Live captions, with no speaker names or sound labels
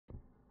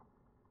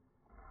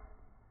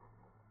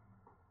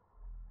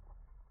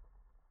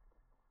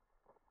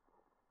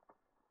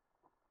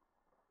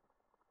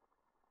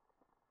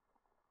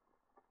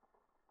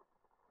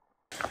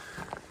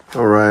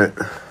All right,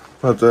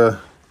 about to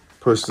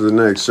push to the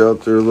next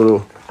shelter, a little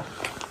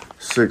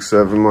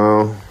 6-7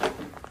 mile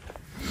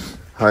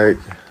hike.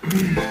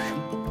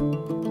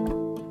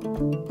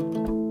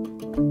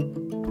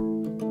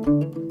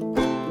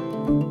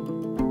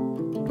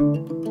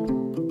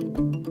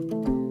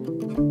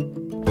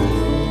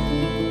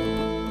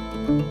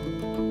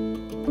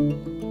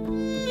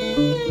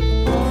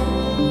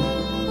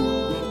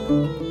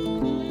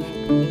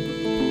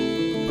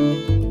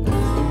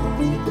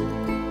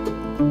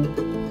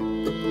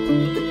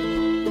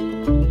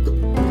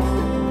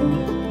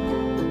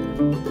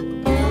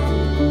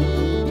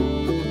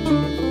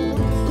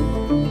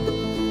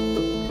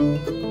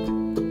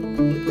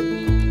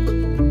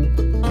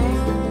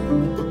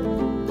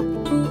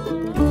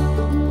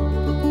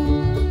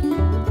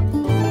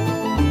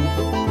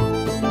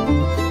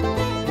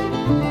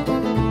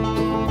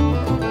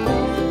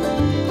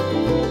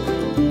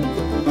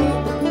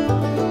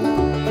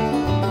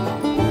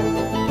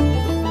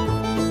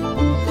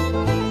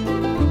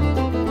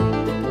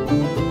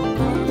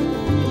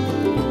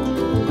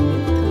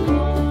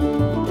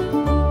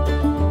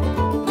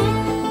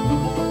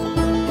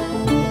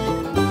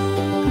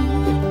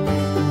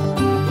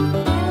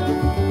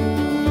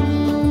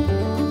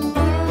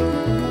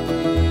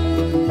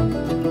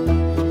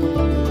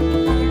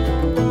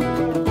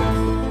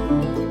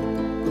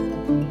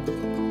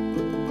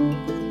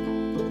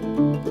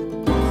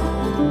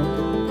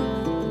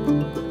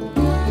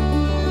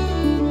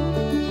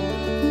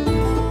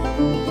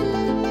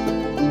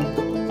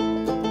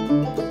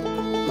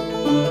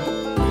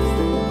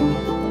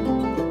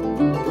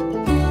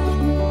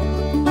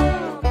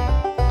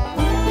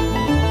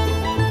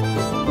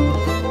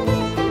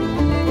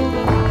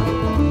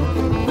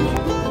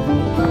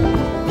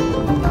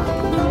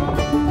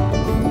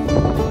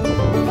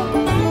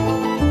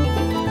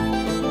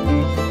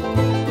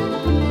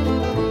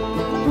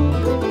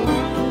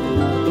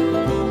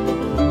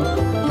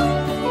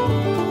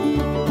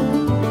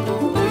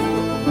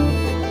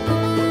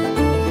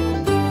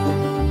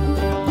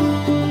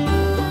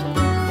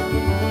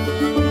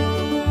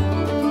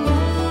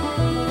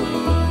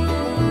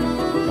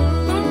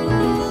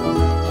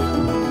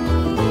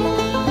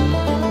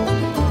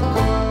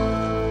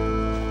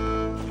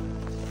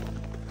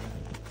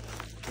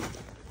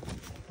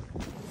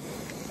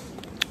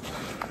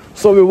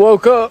 So we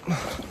woke up,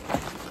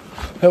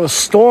 it was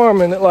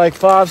storming at like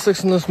 5,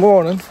 6 in this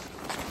morning.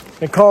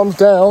 It calms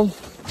down,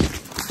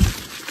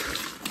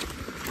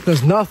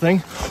 there's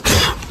nothing.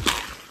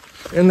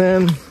 And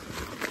then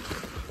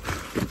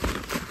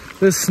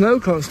this snow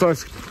cone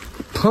starts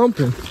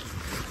pumping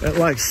at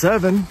like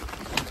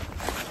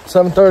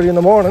 7:30 in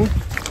the morning.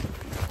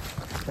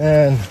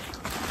 And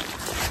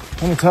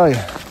let me tell you,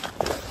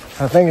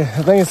 I think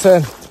it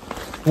said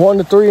 1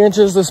 to 3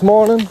 inches this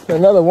morning,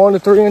 another 1 to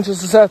 3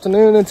 inches this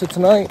afternoon into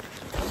tonight,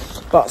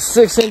 about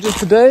 6 inches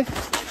today.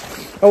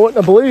 I wouldn't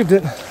have believed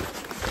it,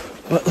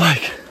 but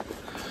like,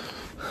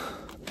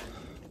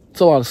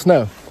 it's a lot of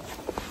snow.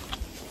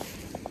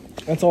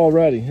 That's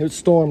already, it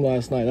stormed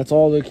last night. That's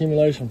all the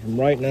accumulation from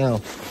right now.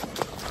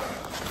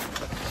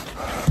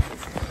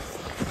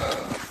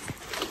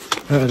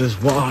 That is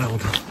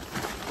wild.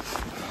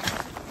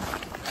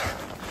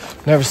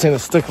 Never seen it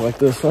stick like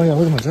this. Oh yeah,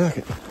 look at my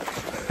jacket.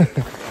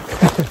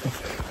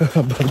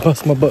 I'm about to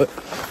bust my butt.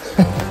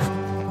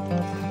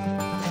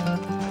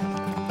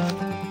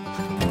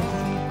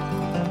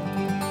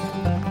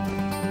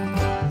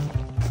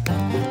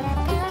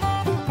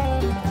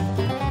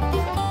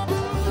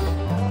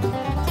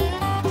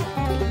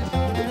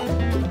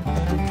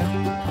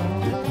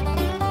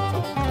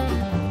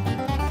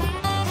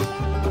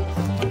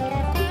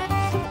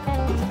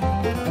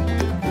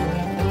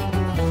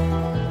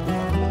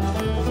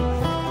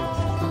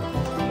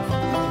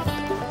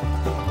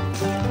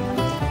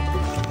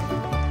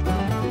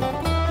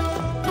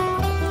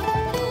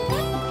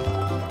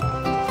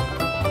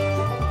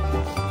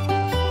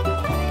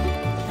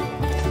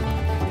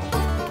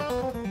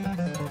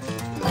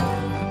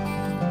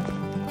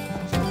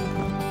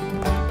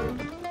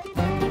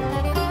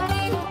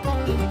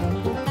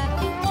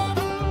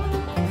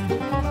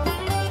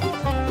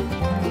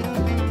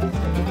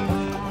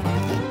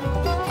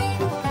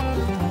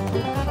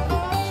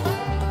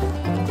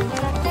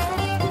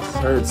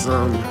 Heard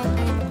some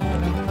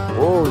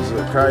wolves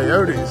or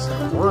coyotes,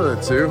 one of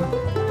the two.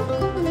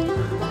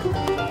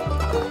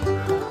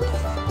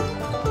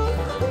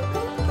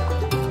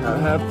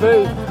 Gotta have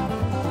faith.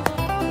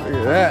 Look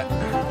at that.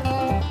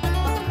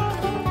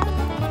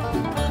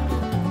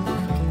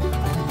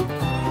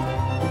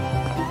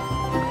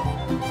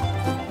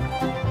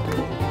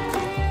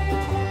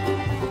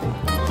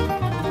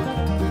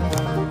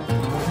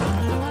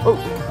 Oh.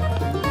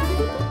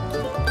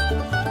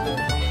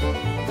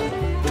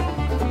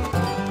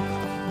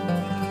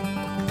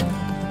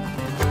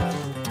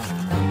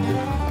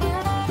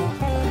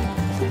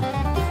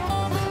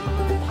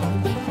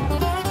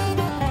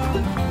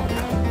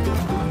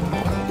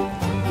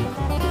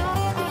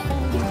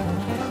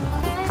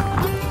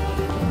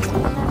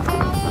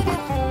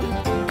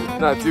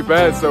 Not too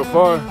bad so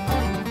far.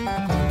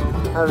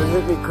 Haven't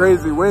hit any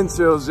crazy wind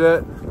chills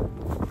yet.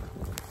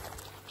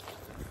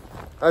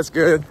 That's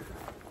good.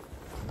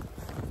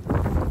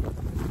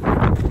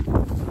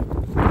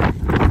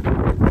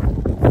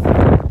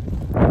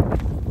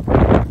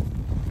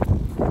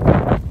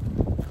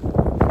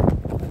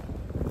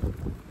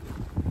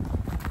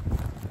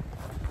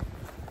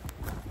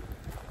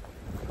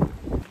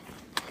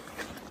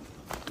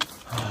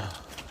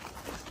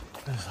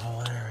 This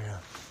whole area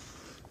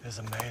is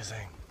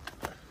amazing.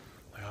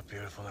 Look how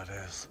beautiful that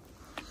is.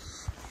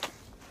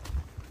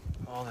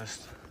 All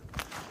this,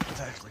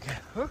 it's actually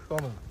getting,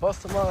 almost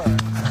busted my eye.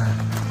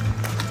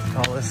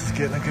 All this is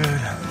getting a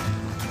good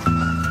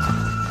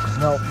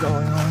melt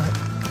going on it.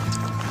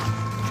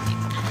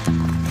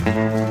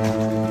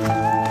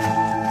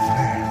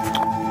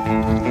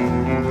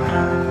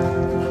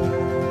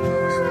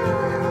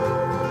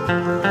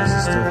 This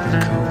is still pretty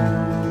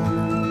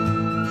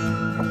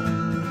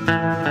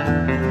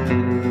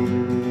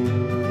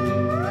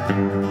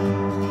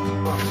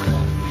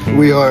cool.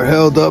 We are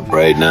held up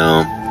right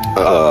now.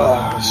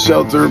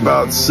 Shelter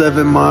about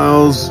 7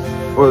 miles.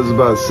 Was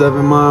about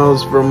 7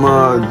 miles from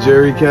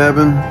Jerry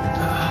Cabin.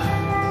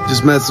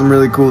 Just met some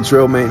really cool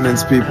trail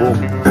maintenance people.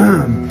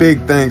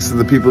 Big thanks to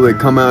the people that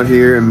come out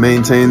here and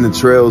maintain the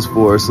trails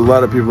for us. A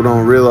lot of people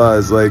don't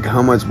realize like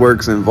how much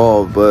work's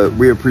involved, but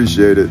we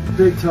appreciate it.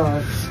 Big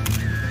time.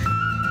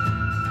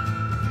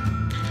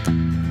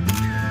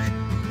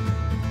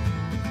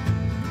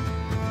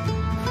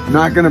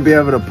 Not gonna be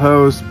able to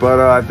post, but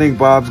I think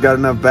Bob's got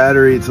enough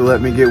battery to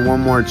let me get one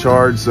more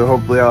charge, so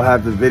hopefully I'll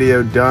have the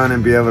video done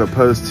and be able to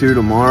post 2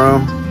 tomorrow.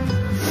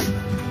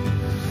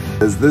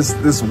 As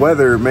this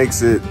weather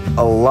makes it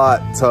a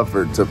lot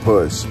tougher to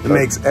push. It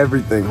makes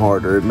everything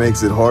harder. It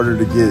makes it harder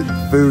to get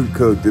food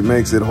cooked. It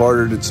makes it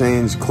harder to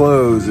change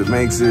clothes. It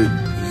makes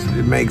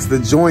the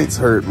joints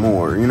hurt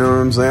more. You know what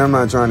I'm saying? I'm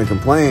not trying to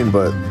complain,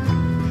 but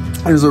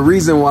there's a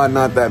reason why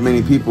not that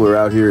many people are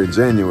out here in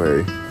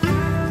January.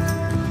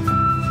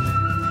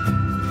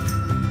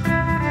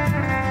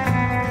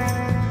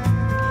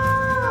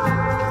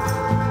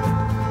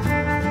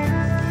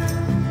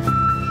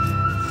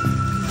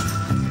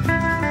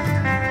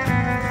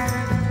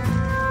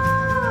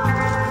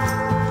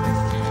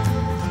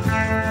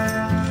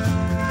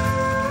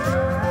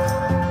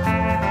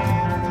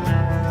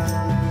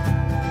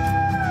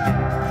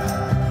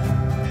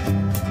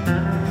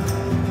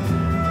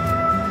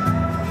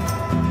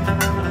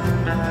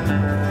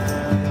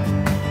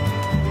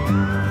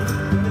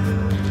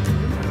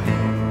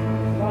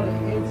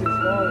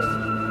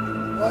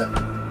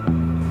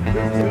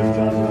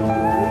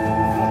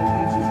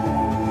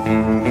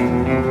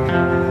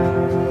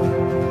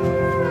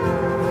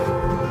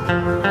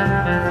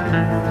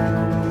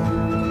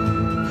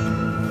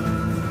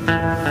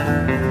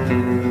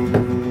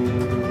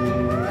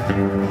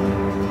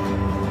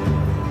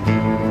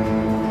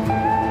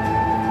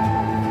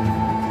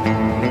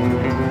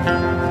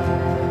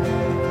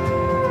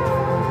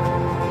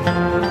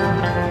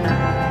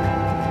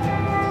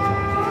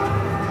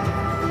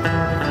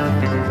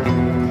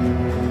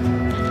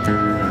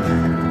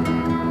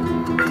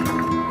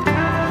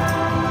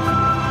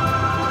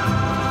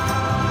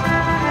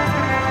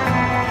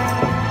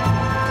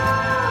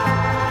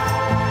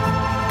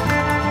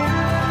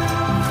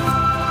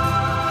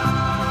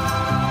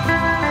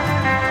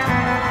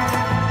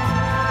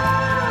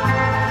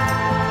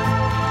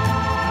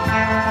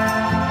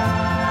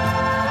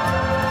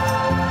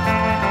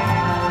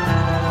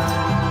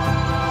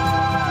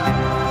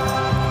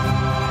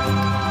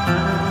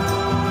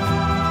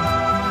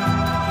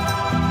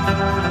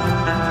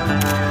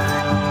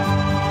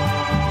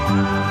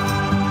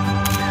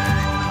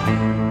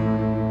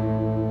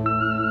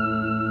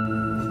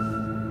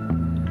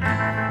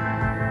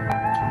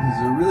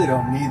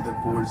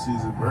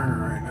 Season burner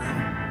right now.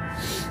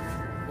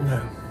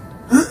 No.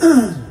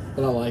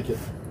 But I like it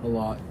a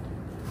lot.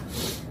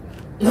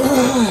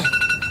 Oh,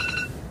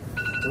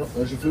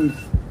 there's your food.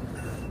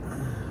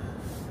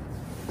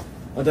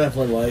 I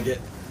definitely like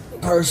it.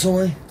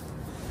 Personally.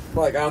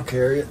 Like, I'll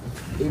carry it.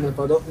 Even if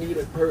I don't need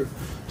it,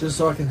 just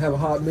so I can have a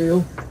hot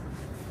meal.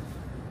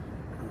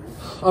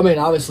 I mean,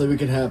 obviously we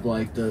could have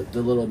like the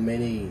little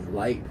mini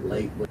light.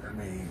 I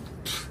mean,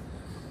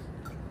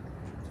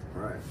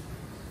 right.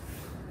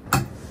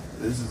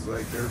 This is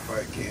like dirt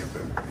bike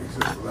camping,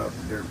 except without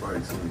the dirt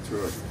bikes on the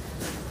truck.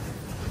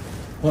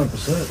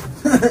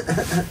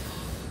 100%.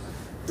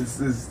 This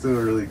is still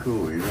really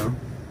cool, you know?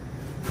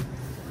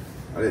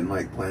 I didn't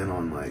like plan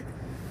on like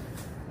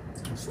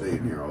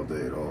staying here all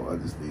day at all. I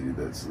just needed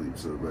that sleep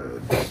so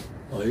bad.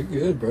 Oh, you're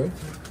good, bro.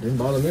 Didn't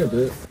bother me a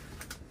bit.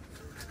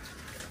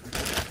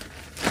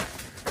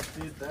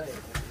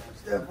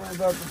 Definitely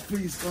about to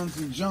feast on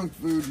some junk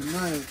food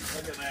tonight.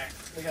 Look at that.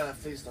 We gotta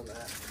feast on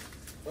that.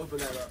 Open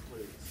that up,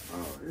 please.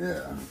 Oh,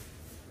 yeah.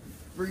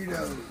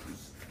 Fritos.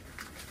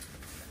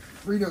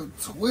 Frito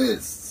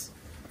twists.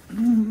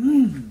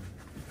 Mm-hmm.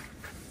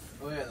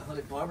 Oh, yeah, the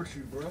honey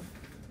barbecue, bro.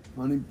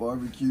 Honey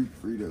barbecue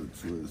Frito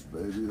twist,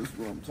 baby. That's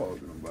what I'm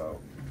talking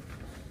about.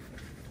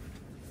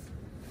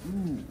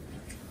 Ooh.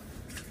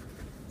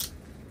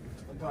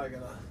 I'm probably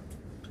gonna,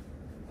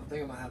 I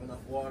think I'm gonna have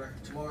enough water.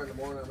 Tomorrow in the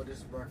morning I'm gonna do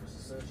some breakfast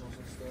essentials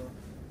and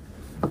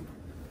stuff.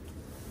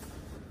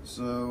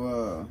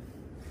 So,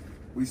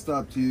 we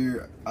stopped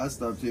here, I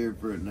stopped here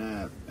for a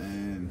nap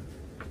and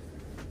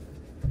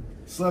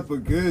slept a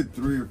good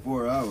 3 or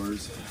 4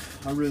 hours.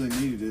 I really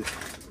needed it.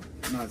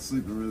 Not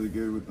sleeping really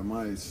good with the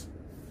mice.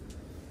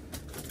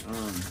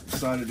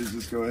 Decided to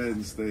just go ahead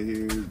and stay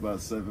here. It's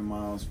about 7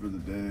 miles for the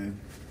day.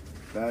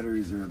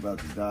 Batteries are about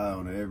to die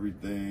on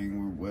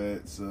everything. We're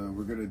wet, so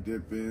we're gonna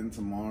dip in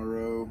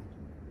tomorrow,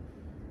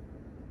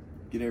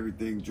 get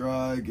everything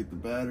dry, get the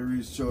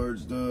batteries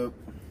charged up,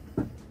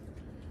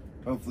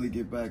 hopefully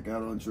get back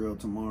out on trail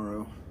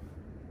tomorrow.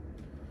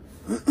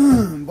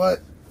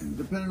 But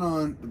depending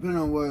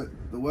on what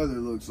the weather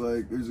looks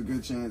like, there's a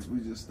good chance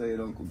we just stay at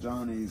Uncle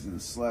Johnny's and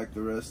slack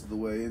the rest of the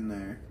way in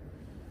there.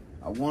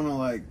 I want to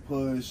like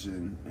push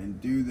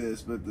and do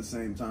this, but at the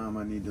same time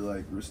I need to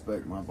like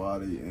respect my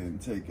body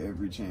and take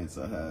every chance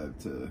I have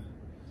to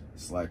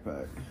slack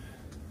pack.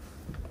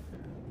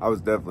 I was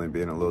definitely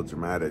being a little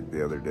dramatic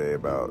the other day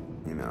about,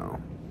 you know,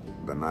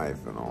 the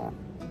knife and all.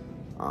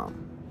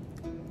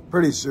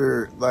 Pretty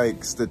sure,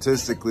 like,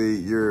 statistically,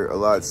 you're a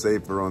lot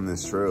safer on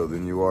this trail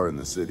than you are in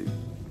the city.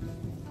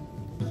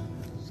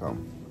 So,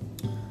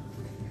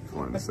 just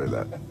wanted to say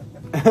that.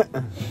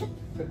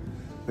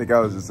 I think I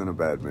was just in a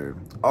bad mood.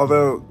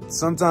 Although,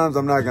 sometimes,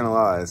 I'm not gonna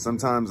lie,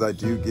 sometimes I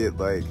do get,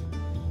 like,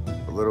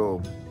 a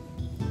little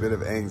bit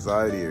of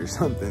anxiety or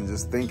something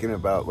just thinking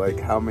about, like,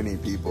 how many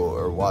people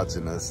are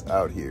watching us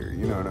out here,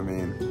 you know what I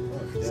mean?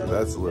 So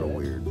that's a little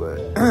weird,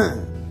 but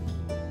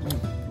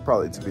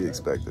probably to be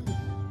expected.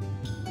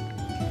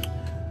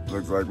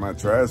 Looks like my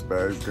trash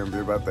bag is gonna be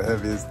about the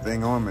heaviest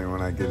thing on me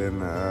when I get in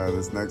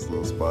this next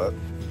little spot.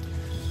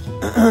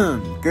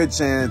 Good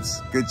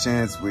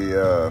chance we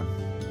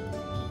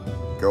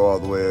go all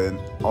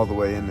the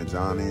way into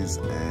Johnny's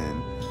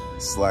and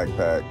slack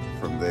pack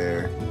from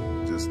there,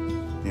 just,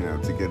 you know,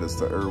 to get us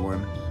to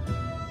Irwin.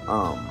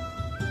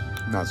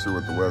 Not sure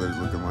what the weather's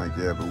looking like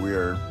yet, but we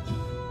are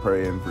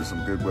praying for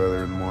some good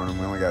weather in the morning.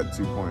 We only got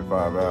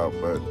 2.5 out,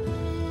 but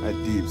that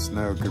deep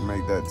snow could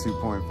make that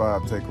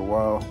 2.5 take a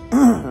while.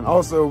 And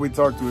also, we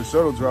talked to a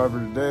shuttle driver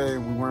today.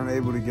 We weren't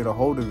able to get a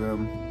hold of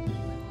him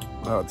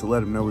to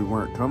let him know we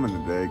weren't coming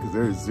today because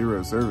there's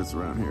zero service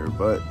around here.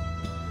 But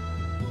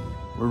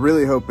we're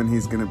really hoping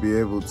he's going to be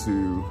able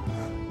to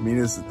meet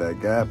us at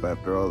that gap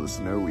after all the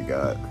snow we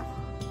got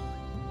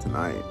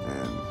tonight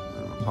and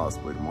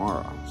possibly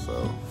tomorrow.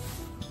 So,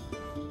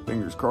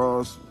 fingers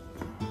crossed.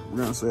 We're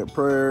going to say a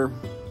prayer.